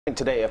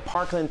Today, a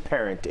Parkland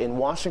parent in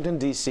Washington,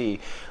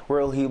 D.C.,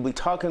 where he'll be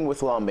talking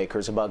with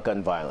lawmakers about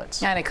gun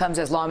violence. And it comes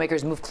as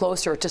lawmakers move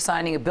closer to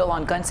signing a bill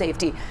on gun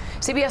safety.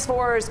 CBS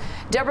 4's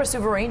Deborah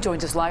Souverain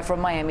joins us live from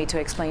Miami to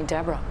explain.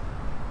 Deborah.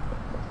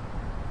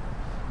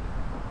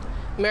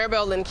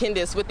 Maribel and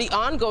Candice, with the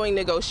ongoing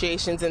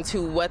negotiations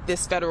into what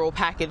this federal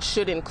package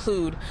should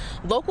include,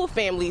 local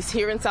families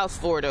here in South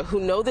Florida who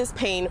know this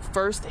pain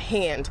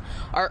firsthand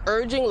are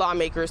urging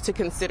lawmakers to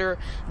consider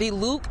the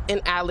Luke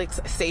and Alex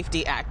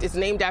Safety Act. It's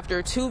named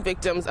after two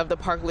victims of the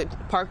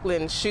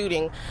Parkland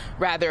shooting,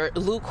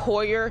 Luke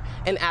Hoyer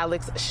and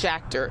Alex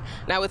Schachter.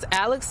 Now, it's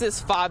Alex's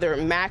father,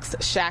 Max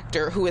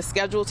Schachter, who is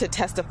scheduled to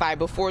testify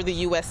before the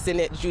U.S.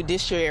 Senate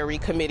Judiciary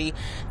Committee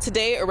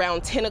today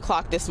around 10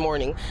 o'clock this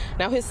morning.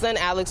 Now, his son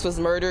Alex was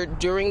murdered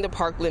during the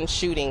Parkland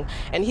shooting,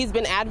 and he's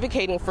been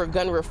advocating for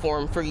gun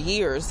reform for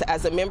years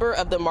as a member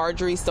of the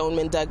Marjorie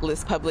Stoneman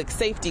Douglas Public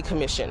Safety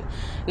Commission.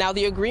 Now,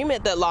 the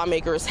agreement that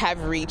lawmakers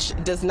have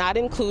reached does not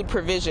include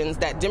provisions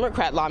that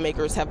Democrat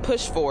lawmakers have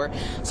pushed for,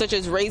 such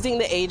as raising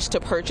the age to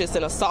purchase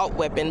an assault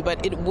weapon,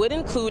 but it would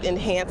include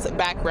enhanced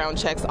background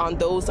checks on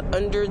those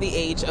under the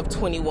age of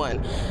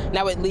 21.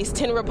 Now, at least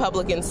 10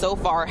 Republicans so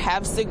far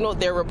have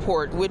signaled their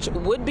report, which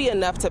would be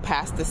enough to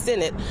pass the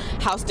Senate.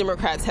 House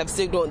Democrats have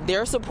signaled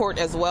their support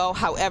as well.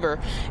 However,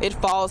 it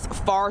falls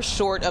far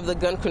short of the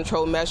gun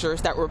control measures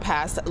that were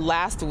passed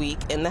last week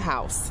in the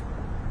House.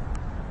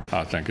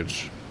 I think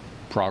it's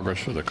progress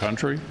for the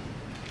country,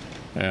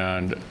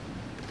 and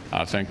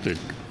I think that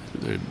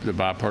the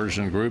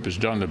bipartisan group has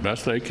done the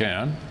best they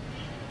can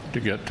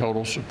to get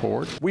total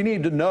support. We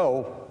need to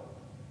know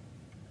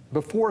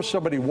before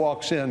somebody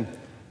walks in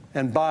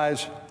and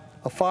buys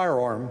a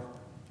firearm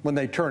when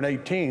they turn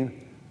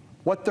 18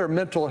 what their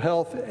mental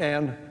health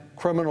and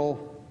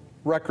criminal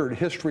record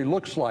history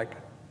looks like,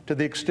 to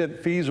the extent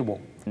feasible.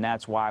 And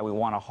that's why we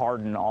want to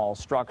harden all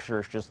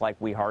structures, just like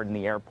we harden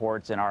the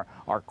airports and our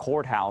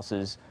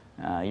courthouses.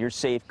 You're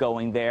safe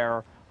going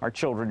there. Our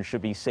children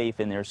should be safe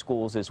in their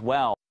schools as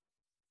well.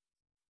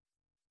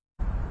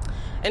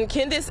 And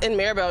Candice and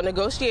Maribel,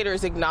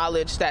 negotiators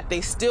acknowledge that they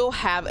still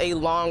have a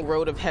long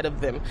road ahead of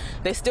them.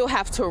 They still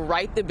have to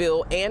write the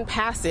bill and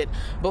pass it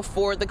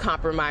before the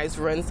compromise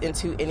runs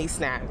into any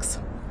snags.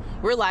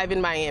 We're live in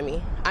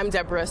Miami. I'm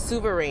Deborah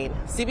Souverain,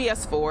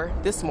 CBS 4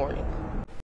 This Morning.